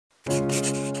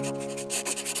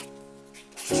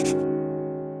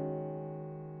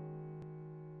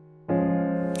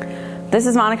This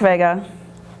is Monica Vega,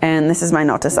 and this is my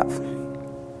note to self.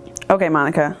 Okay,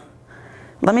 Monica,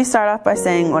 let me start off by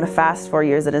saying what a fast 4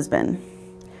 years it has been.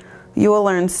 You will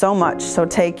learn so much, so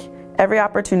take every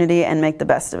opportunity and make the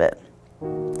best of it.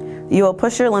 You will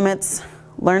push your limits,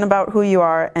 learn about who you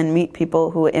are, and meet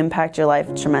people who will impact your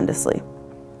life tremendously.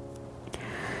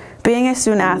 Being a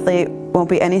student athlete won't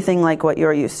be anything like what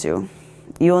you're used to.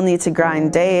 You will need to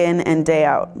grind day in and day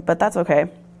out, but that's okay.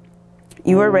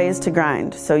 You were raised to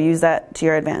grind, so use that to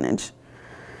your advantage.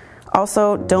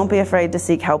 Also, don't be afraid to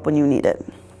seek help when you need it.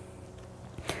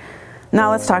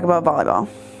 Now let's talk about volleyball.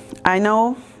 I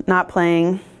know not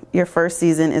playing your first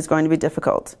season is going to be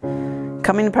difficult.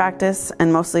 Coming to practice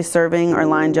and mostly serving or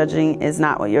line judging is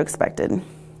not what you expected.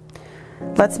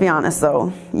 Let's be honest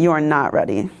though, you are not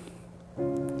ready.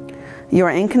 You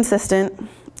are inconsistent,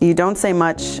 you don't say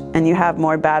much, and you have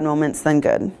more bad moments than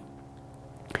good.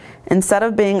 Instead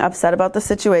of being upset about the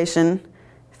situation,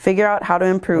 figure out how to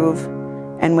improve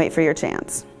and wait for your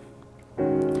chance.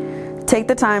 Take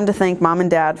the time to thank Mom and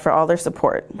Dad for all their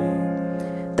support.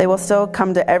 They will still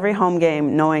come to every home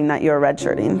game knowing that you are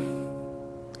redshirting.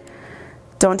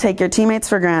 Don't take your teammates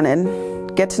for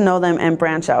granted. Get to know them and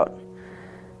branch out.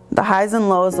 The highs and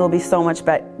lows will be so much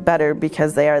better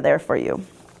because they are there for you.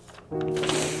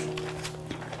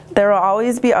 There will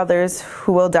always be others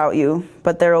who will doubt you,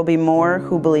 but there will be more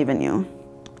who believe in you.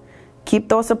 Keep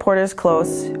those supporters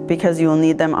close because you will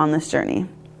need them on this journey.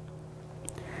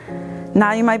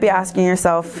 Now you might be asking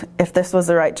yourself if this was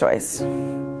the right choice.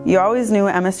 You always knew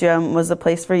MSUM was the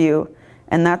place for you,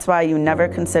 and that's why you never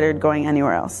considered going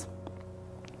anywhere else.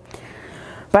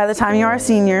 By the time you are a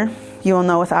senior, you will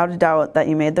know without a doubt that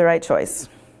you made the right choice.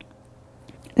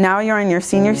 Now you're in your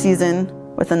senior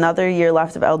season with another year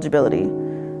left of eligibility.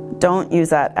 Don't use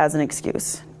that as an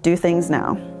excuse. Do things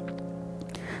now.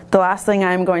 The last thing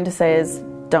I'm going to say is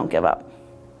don't give up.